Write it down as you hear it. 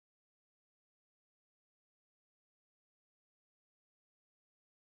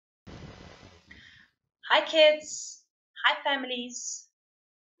Hi, kids. Hi, families.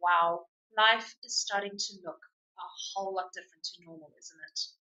 Wow, life is starting to look a whole lot different to normal, isn't it?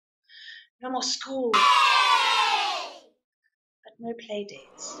 No more school, but no play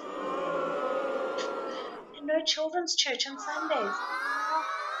dates. And no children's church on Sundays.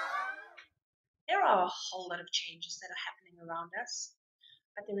 There are a whole lot of changes that are happening around us,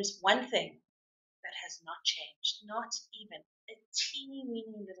 but there is one thing that has not changed, not even a teeny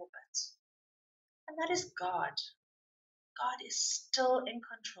weeny little bit. And that is God. God is still in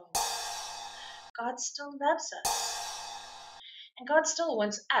control. God still loves us. And God still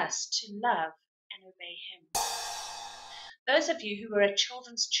wants us to love and obey Him. Those of you who were at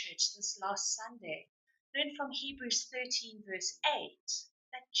Children's Church this last Sunday learned from Hebrews 13, verse 8,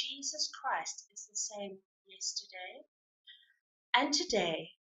 that Jesus Christ is the same yesterday and today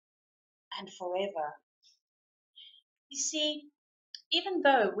and forever. You see, even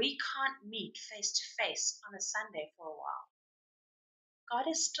though we can't meet face to face on a Sunday for a while, God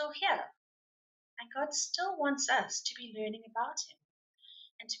is still here, and God still wants us to be learning about Him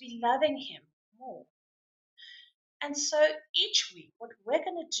and to be loving Him more. And so each week, what we're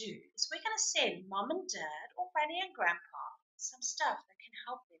going to do is we're going to send mom and dad or granny and grandpa some stuff that can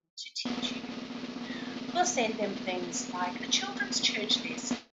help them to teach you. We'll send them things like a children's church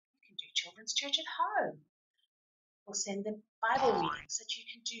lesson. You can do children's church at home. We'll send them Bible readings that you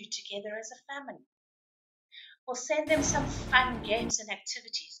can do together as a family. We'll send them some fun games and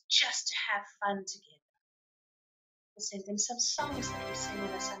activities just to have fun together. We'll send them some songs that we sing on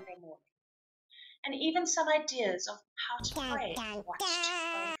a Sunday morning, and even some ideas of how to pray and what to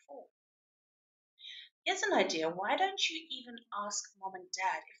pray for. Here's an idea. Why don't you even ask mom and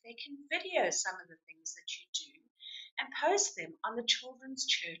dad if they can video some of the things that you do and post them on the Children's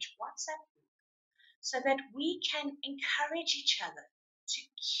Church WhatsApp group so that we can encourage each other to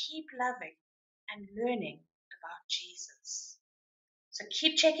keep loving and learning about Jesus. So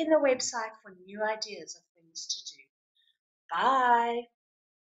keep checking the website for new ideas of things to do. Bye.